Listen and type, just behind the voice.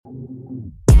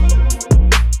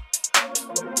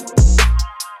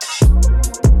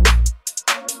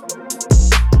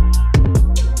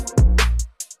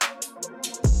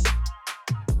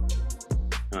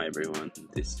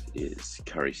This is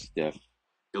Curry Steph.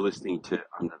 You're listening to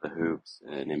Under the Hoops,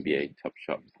 an NBA Top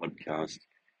Shot podcast.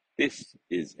 This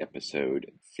is episode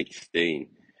 16.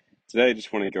 Today, I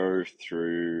just want to go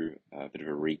through a bit of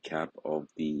a recap of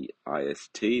the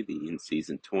IST, the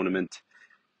in-season tournament,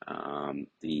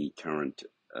 the current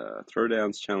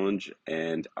Throwdowns challenge,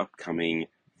 and upcoming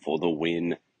For the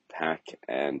Win pack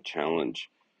and challenge.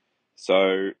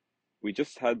 So we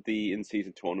just had the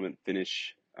in-season tournament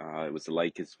finish. It was the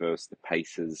Lakers versus the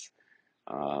Pacers.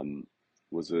 It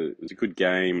was a good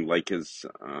game. Lakers,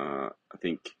 I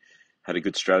think, had a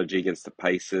good strategy against the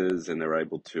Pacers, and they were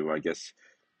able to, I guess,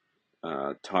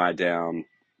 tie down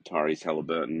Tyrese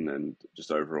Halliburton, and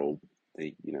just overall,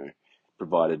 they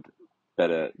provided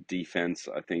better defense,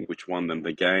 I think, which won them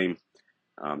the game.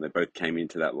 They both came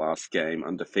into that last game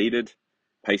undefeated.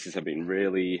 Pacers have been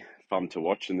really fun to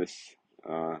watch in this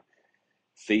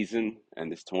season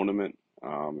and this tournament.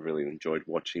 Really enjoyed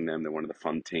watching them. They're one of the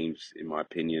fun teams, in my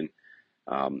opinion.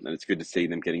 And it's good to see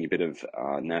them getting a bit of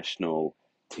national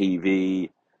TV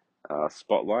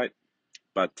spotlight.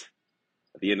 But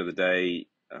at the end of the day,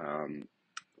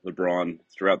 LeBron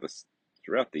throughout the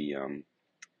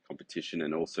competition,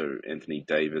 and also Anthony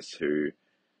Davis, who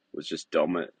was just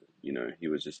he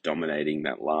was just dominating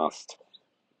that last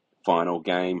final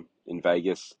game in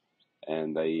Vegas,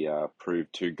 and they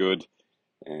proved too good.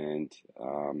 And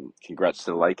congrats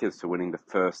to the Lakers for winning the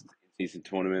first season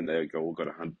tournament. They all got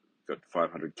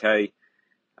 500K.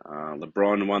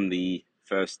 LeBron won the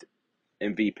first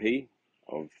MVP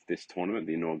of this tournament,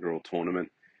 the inaugural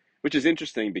tournament, which is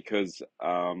interesting because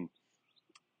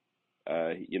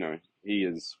he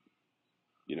is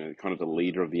kind of the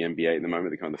leader of the NBA at the moment,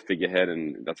 the kind of figurehead,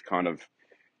 and that's kind of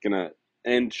gonna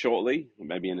end shortly,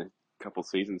 maybe in a couple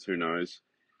seasons, who knows.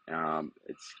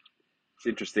 It's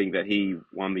interesting that he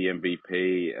won the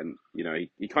MVP, and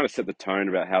he kind of set the tone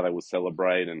about how they will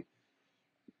celebrate, and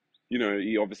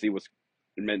he obviously it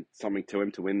meant something to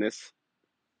him to win this.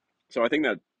 So I think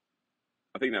that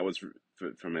was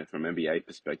from NBA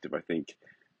perspective. I think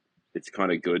it's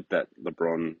kind of good that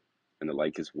LeBron and the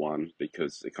Lakers won,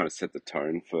 because it kind of set the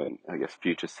tone for, I guess,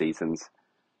 future seasons.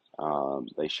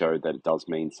 They showed that it does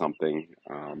mean something.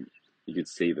 You could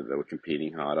see that they were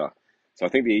competing harder. So I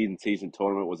think the in-season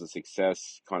tournament was a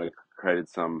success, kind of created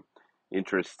some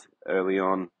interest early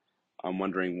on. I'm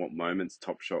wondering what moments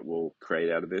Top Shot will create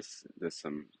out of this. There's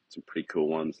some pretty cool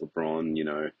ones. LeBron,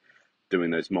 doing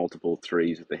those multiple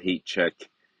threes with the heat check.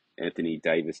 Anthony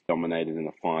Davis dominated in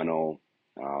the final.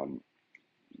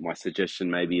 My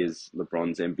suggestion maybe is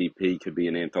LeBron's MVP could be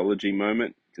an anthology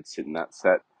moment. Could sit in that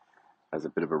set as a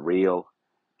bit of a reel,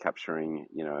 capturing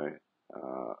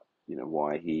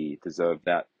why he deserved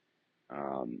that.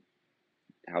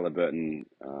 Halliburton,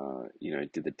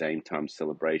 did the Dame Time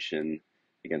celebration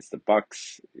against the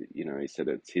Bucks. He said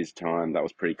it's his time. That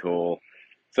was pretty cool.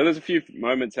 So there's a few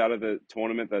moments out of the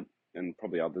tournament and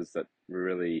probably others that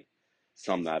really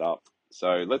sum that up.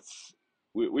 So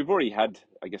we've already had,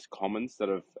 I guess, comments that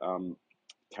have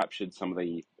captured some of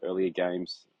the earlier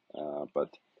games,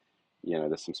 but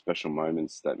there's some special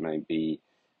moments that may be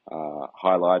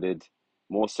highlighted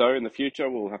more so in the future.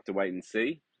 We'll have to wait and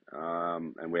see,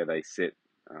 and where they sit.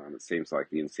 It seems like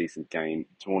the in-season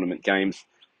tournament games,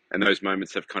 and those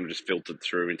moments have kind of just filtered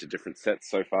through into different sets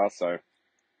so far. So it'll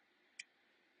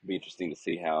be interesting to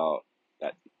see how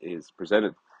that is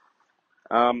presented.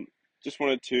 Just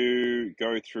wanted to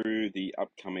go through the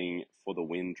upcoming For the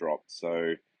Win drop.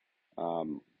 So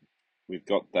we've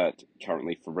got that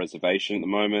currently for reservation at the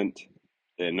moment.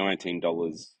 They're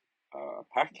 $19 a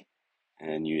pack,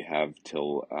 and you have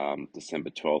till December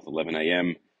 12th, 11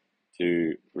 a.m.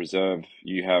 to reserve.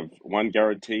 You have one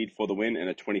guaranteed for the win and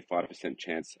a 25%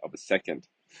 chance of a second.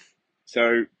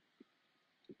 So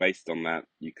based on that,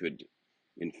 you could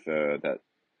infer that,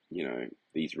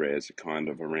 these rares are kind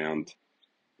of around,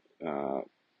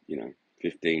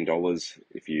 $15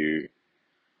 if you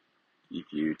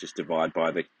just divide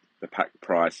by the pack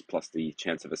price plus the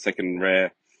chance of a second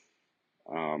rare.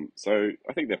 So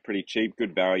I think they're pretty cheap,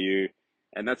 good value,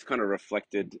 and that's kind of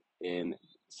reflected in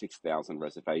 6,000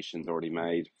 reservations already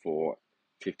made for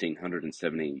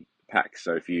 1,570 packs.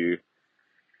 So if you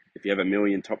have a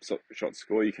million Top Shot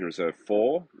score, you can reserve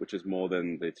 4, which is more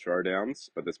than the Throwdowns,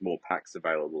 but there's more packs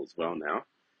available as well now.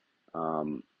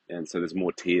 And so there's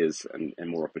more tiers and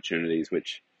more opportunities,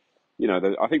 which,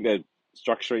 I think they're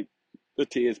structuring the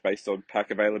tiers based on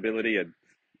pack availability, and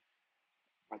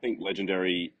I think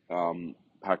legendary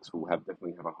packs will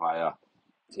definitely have a higher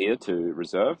tier to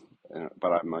reserve,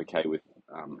 but I'm okay with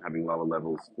having lower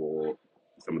levels for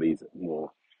some of these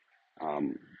more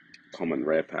common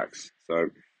rare packs. So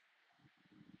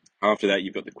After that,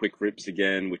 you've got the quick rips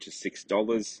again, which is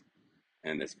 $6,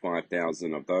 and there's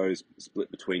 5,000 of those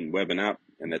split between web and app,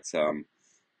 and that's 10%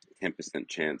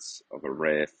 chance of a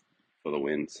rare for the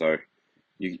win. So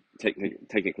you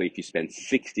technically, if you spend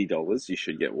 $60, you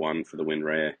should get one for the win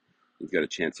rare. You've got a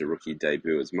chance of rookie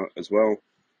debut as well.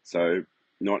 So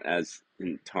not as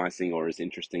enticing or as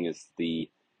interesting as the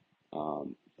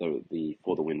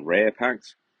for the win rare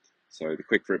packs. So the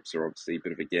quick rips are obviously a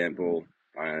bit of a gamble.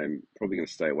 I'm probably going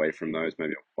to stay away from those.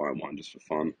 Maybe I'll buy one just for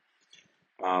fun.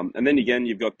 And then again,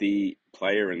 you've got the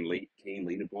player and team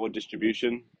leaderboard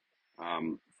distribution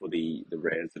for the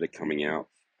rares that are coming out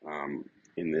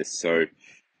in this. So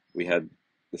we had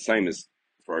the same as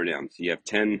Throwdowns. You have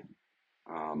 10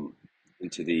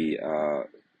 into the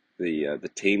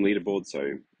team leaderboard.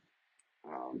 So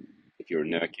if you're a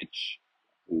Nurkic,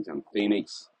 he's on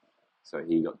Phoenix, so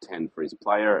he got 10 for his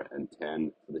player and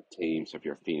 10 for the team. So if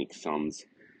you're a Phoenix Suns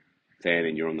fan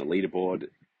and you're on the leaderboard,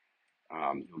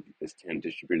 there's 10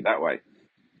 distributed that way.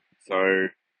 So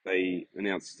they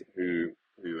announced who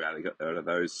out of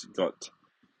those got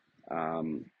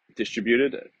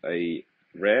distributed a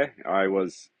rare. I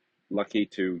was lucky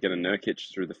to get a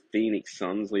Nurkic through the Phoenix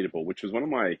Suns leaderboard, which was one of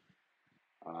my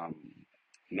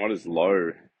not as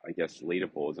low, I guess,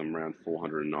 leaderboards. I'm around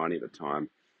 490 at the time,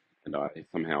 and I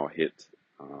somehow hit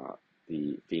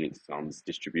the Phoenix Suns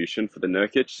distribution for the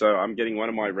Nurkic. So I'm getting one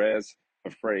of my rares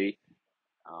for free,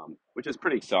 which is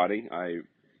pretty exciting. I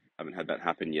haven't had that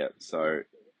happen yet. So,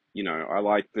 I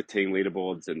like the team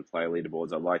leaderboards and player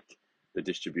leaderboards. I like the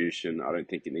distribution. I don't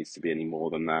think it needs to be any more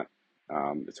than that.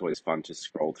 It's always fun to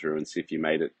scroll through and see if you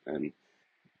made it, and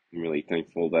I'm really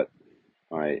thankful that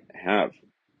I have.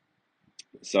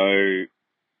 So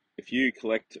if you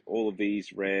collect all of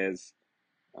these rares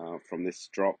from this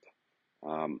drop,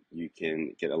 you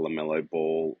can get a LaMelo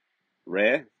Ball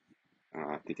rare.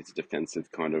 I think it's a defensive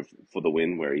kind of for the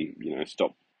win where he,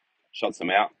 shots them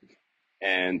out.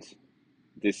 And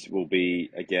this will be,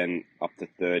 again, up to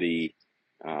 30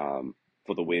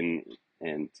 for the win,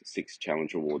 and 6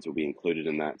 challenge rewards will be included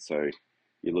in that. So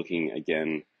you're looking,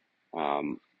 again, a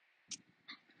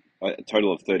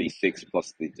total of 36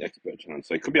 plus the expert challenge.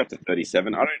 So it could be up to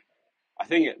 37. I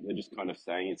think they're just kind of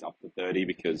saying it's up to 30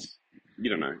 because we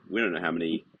don't know how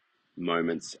many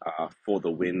moments are for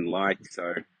the win like.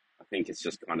 So I think it's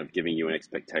just kind of giving you an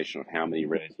expectation of how many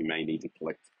rares you may need to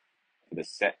collect for the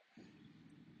set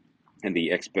and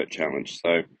the expert challenge.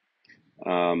 So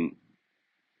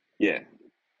yeah,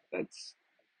 that's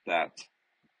that.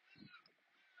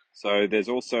 So there's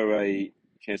also a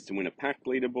chance to win a pack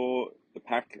leaderboard, the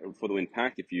pack for the win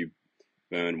pack if you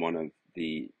burn one of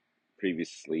the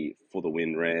previously for the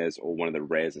win rares or one of the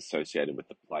rares associated with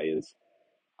the players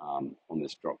on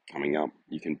this drop coming up.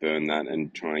 You can burn that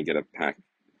and try and get a pack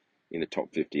in the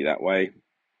top 50 that way.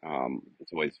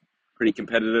 It's always pretty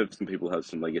competitive. Some people have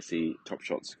some legacy top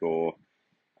shot score.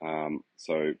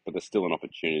 But there's still an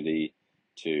opportunity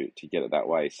to get it that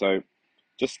way. So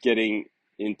just getting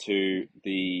into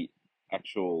the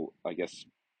actual, I guess,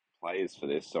 players for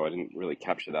this. So I didn't really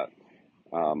capture that.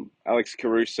 Alex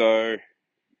Caruso,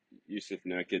 Yusuf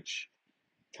Nurkic,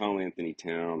 Karl Anthony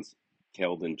Towns,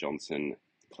 Keldon Johnson,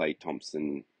 Klay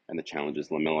Thompson, and the challengers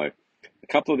LaMelo. A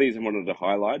couple of these I wanted to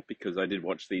highlight because I did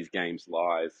watch these games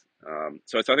live.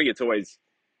 So I think it's always,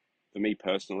 for me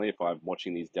personally, if I'm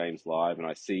watching these games live and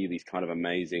I see these kind of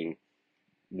amazing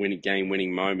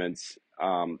winning moments,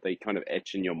 they kind of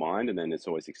etch in your mind, and then it's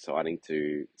always exciting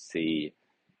to see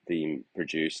them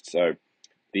produced. So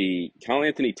the Karl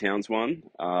Anthony Towns one,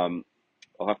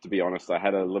 I'll have to be honest, I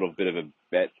had a little bit of a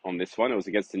bet on this one. It was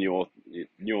against the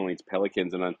New Orleans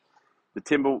Pelicans, and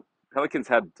the Pelicans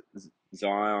had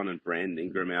Zion and Brandon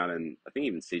Ingram out, and I think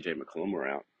even CJ McCollum were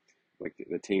out. Like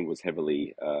the team was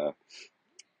heavily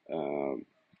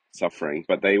suffering,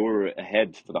 but they were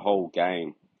ahead for the whole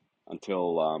game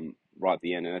until right at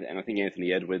the end. And I think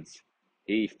Anthony Edwards,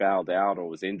 he fouled out or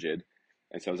was injured,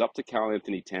 and so it was up to Karl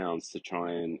Anthony Towns to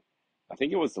try and, I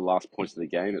think it was the last points of the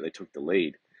game that they took the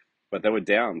lead, but they were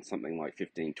down something like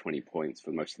 15, 20 points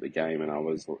for most of the game, and I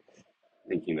was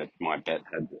thinking that my bet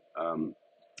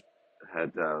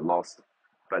had lost,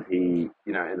 but he,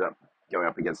 ended up going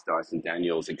up against Dyson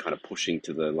Daniels and kind of pushing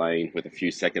to the lane with a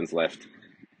few seconds left.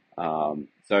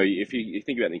 So if you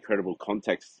think about the incredible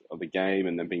context of the game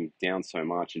and them being down so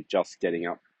much and just getting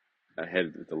up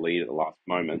ahead of the lead at the last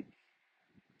moment,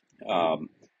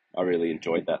 I really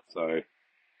enjoyed that. So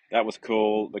that was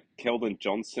cool. The Keldon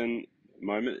Johnson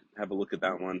moment, have a look at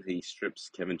that one. He strips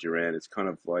Kevin Durant. It's kind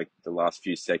of like the last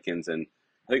few seconds, and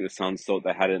I think the Suns thought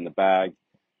they had it in the bag.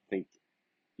 I think,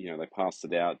 they passed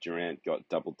it out. Durant got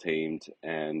double teamed,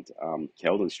 and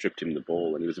Keldon stripped him the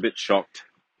ball, and he was a bit shocked.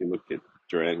 He looked at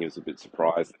Durant, he was a bit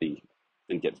surprised that he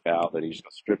didn't get fouled, and he just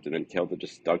got stripped, and then Keldon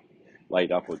just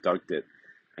laid up or dunked it,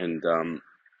 and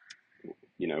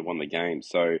won the game.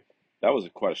 So that was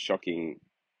quite a shocking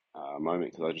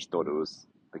moment because I just thought it was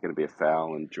going to be a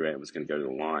foul and Durant was going to go to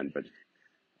the line, but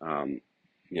um,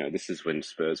 this is when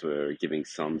Spurs were giving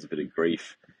Suns a bit of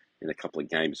grief in a couple of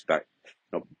games back.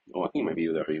 Not, or I think maybe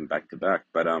they were even back to back.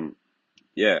 But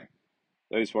yeah,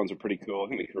 those ones were pretty cool. I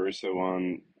think the Caruso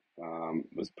one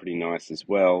was pretty nice as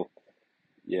well.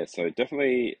 Yeah, so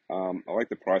definitely I like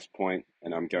the price point,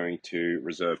 and I'm going to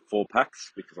reserve 4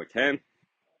 packs because I can,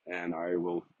 and I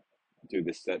will do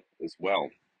this set as well.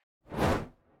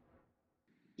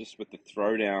 Just with the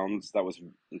throwdowns, that was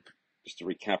just to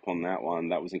recap on that one.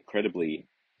 That was incredibly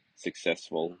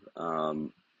successful.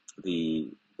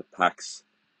 The packs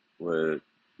were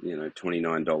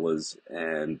 $29,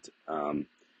 and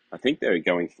I think they were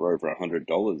going for over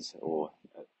 $100. Or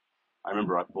I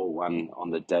remember I bought one on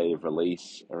the day of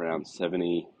release around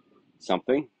 70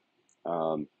 something.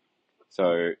 Um,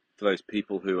 so for those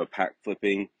people who are pack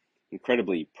flipping,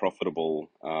 incredibly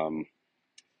profitable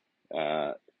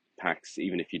uh, packs,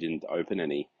 even if you didn't open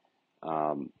any.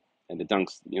 Um, and the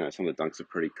dunks, some of the dunks are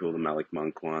pretty cool. The Malik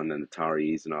Monk one and the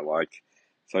Taris, and I like.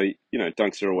 So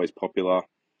dunks are always popular.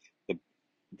 The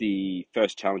the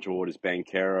first challenge award is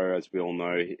Bankero, as we all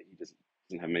know. He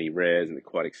doesn't have many rares, and they're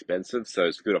quite expensive. So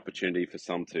it's a good opportunity for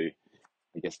some to,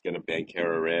 I guess, get a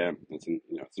Bankero rare. It's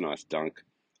a nice dunk.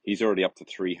 He's already up to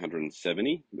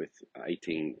 370 with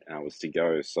 18 hours to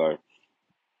go. So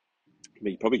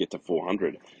you probably get to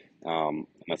 400. And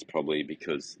that's probably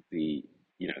because the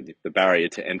barrier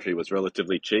to entry was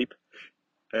relatively cheap,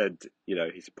 and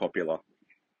he's popular,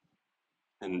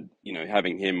 and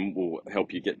having him will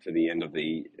help you get to the end of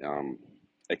the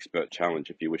expert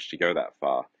challenge if you wish to go that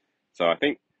far. So I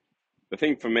think the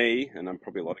thing for me, and I'm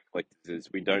probably a lot of collectors, is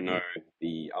we don't know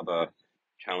the other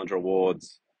challenger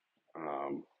awards.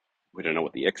 Um, we don't know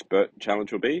what the expert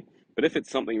challenge will be, but if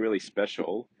it's something really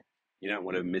special, you don't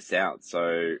want to miss out.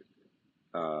 So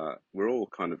we're all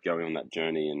kind of going on that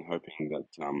journey and hoping that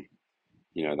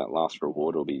that last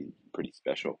reward will be pretty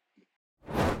special.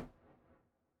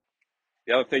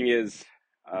 The other thing is,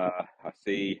 I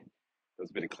see there's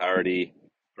a bit of clarity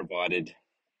provided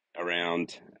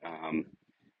around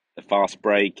the fast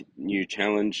break new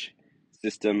challenge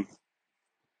system.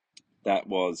 That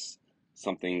was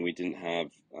something we didn't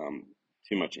have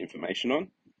too much information on.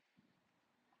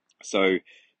 So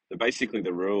basically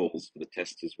the rules for the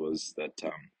testers was that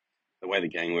the way the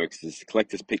game works is the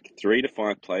collectors pick 3 to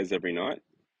 5 players every night,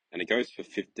 and it goes for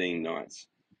 15 nights.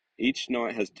 Each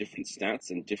night has different stats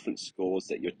and different scores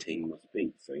that your team must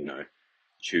beat. So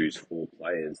choose 4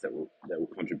 players that will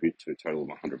contribute to a total of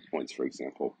 100 points, for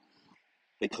example.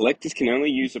 The collectors can only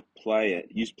use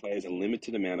players a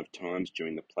limited amount of times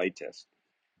during the playtest.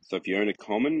 So if you own a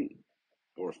common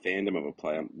or a fandom of a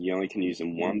player, you only can use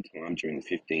them 1 time during the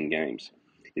 15 games.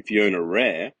 If you own a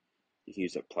rare, you can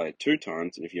use that player 2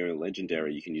 times, and if you own a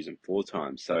legendary, you can use them 4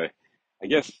 times. So I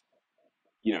guess,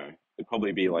 it'd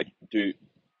probably be like do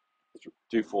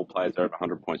 4 players over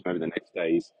 100 points. Maybe the next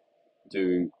days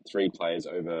do 3 players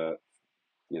over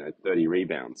 30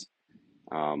 rebounds.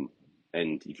 And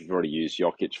if you've already used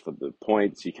Jokic for the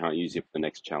points, you can't use it for the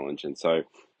next challenge. And so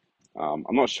I'm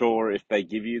not sure if they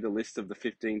give you the list of the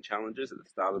 15 challenges at the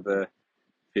start of the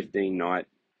 15-night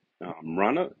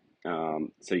run,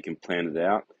 so you can plan it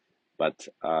out. But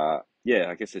yeah,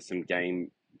 I guess there's some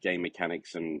game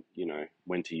mechanics, and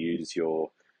when to use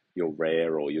your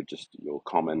rare or your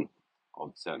common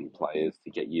of certain players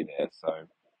to get you there. So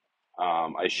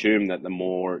I assume that the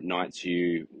more nights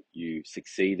you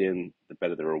succeed in, the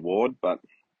better the reward. But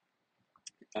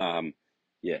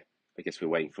yeah, I guess we're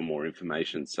waiting for more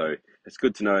information. So it's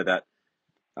good to know that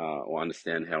or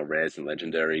understand how rares and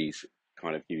legendaries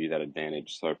kind of give you that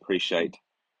advantage. So I appreciate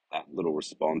that little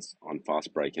response on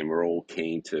Fast Break, and we're all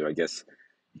keen to, I guess,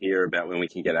 hear about when we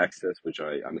can get access, which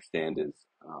I understand is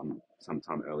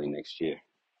sometime early next year.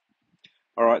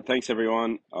 All right, thanks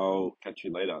everyone. I'll catch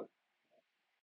you later.